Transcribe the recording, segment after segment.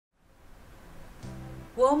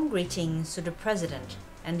Warm greetings to the President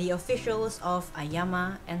and the officials of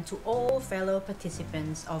AYAMA and to all fellow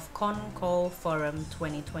participants of CONCOL Forum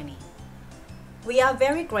 2020. We are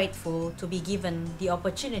very grateful to be given the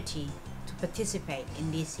opportunity to participate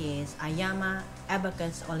in this year's AYAMA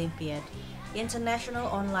Abacus Olympiad International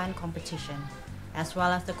Online Competition, as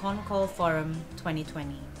well as the CONCOL Forum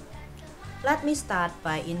 2020. Let me start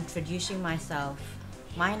by introducing myself.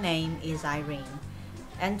 My name is Irene,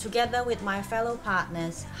 and together with my fellow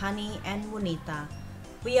partners Hani and Munita,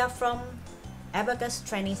 we are from Abacus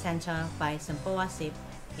Training Center by Sempoa SIP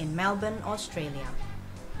in Melbourne, Australia.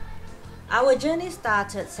 Our journey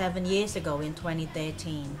started 7 years ago in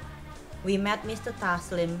 2013. We met Mr.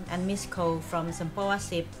 Taslim and Ms. Ko from Sempoa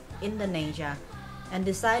SIP, Indonesia, and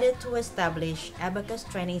decided to establish Abacus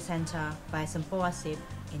Training Center by Sempoa SIP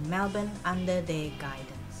in Melbourne under their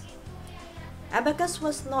guidance. Abacus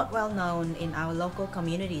was not well known in our local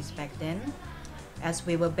communities back then, as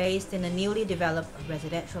we were based in a newly developed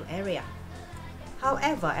residential area.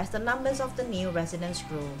 However, as the numbers of the new residents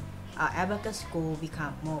grew, our Abacus school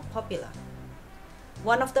became more popular.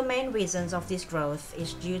 One of the main reasons of this growth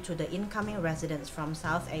is due to the incoming residents from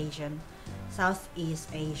South Asian, Southeast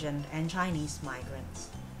Asian, and Chinese migrants.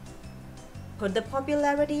 The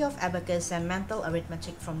popularity of Abacus and mental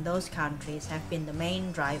arithmetic from those countries have been the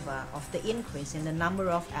main driver of the increase in the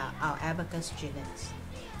number of our Abacus students.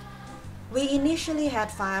 We initially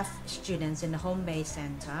had 5 students in the home-based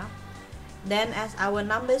center. Then, as our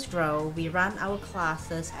numbers grow, we run our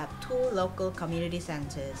classes at 2 local community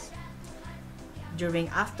centers during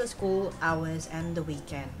after-school hours and the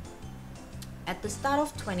weekend. At the start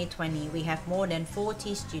of 2020, we have more than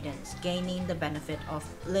 40 students gaining the benefit of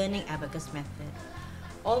learning Abacus method.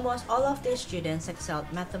 Almost all of these students excelled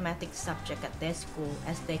mathematics subject at their school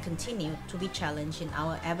as they continue to be challenged in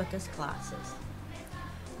our Abacus classes.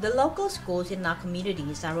 The local schools in our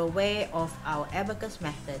communities are aware of our Abacus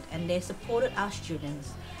method, and they supported our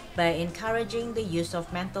students by encouraging the use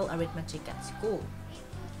of mental arithmetic at school.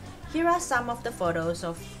 Here are some of the photos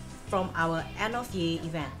from our end-of-year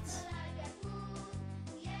events.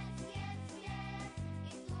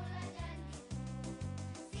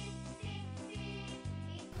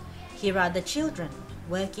 Here are the children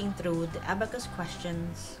working through the Abacus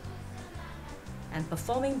questions and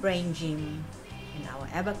performing brain gym in our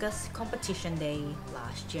Abacus competition day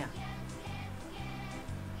last year.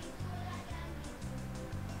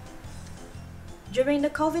 During the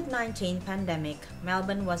COVID-19 pandemic,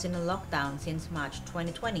 Melbourne was in a lockdown since March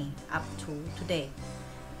 2020 up to today.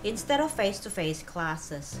 Instead of face-to-face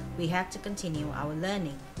classes, we had to continue our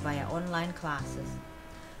learning via online classes.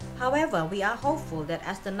 However, we are hopeful that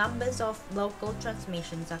as the numbers of local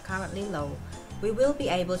transmissions are currently low, we will be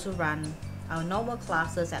able to run our normal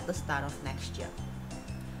classes at the start of next year.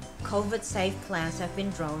 COVID-safe plans have been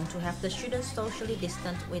drawn to have the students socially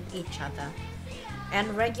distant with each other,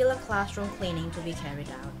 and regular classroom cleaning to be carried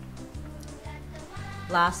out.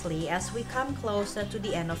 Lastly, as we come closer to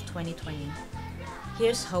the end of 2020,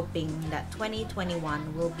 here's hoping that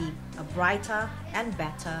 2021 will be a brighter and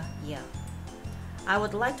better year. I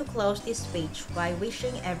would like to close this speech by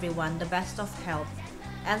wishing everyone the best of health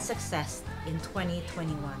and success in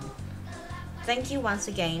 2021. Thank you once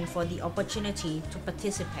again for the opportunity to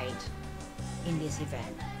participate in this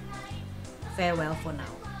event. Farewell for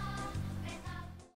now.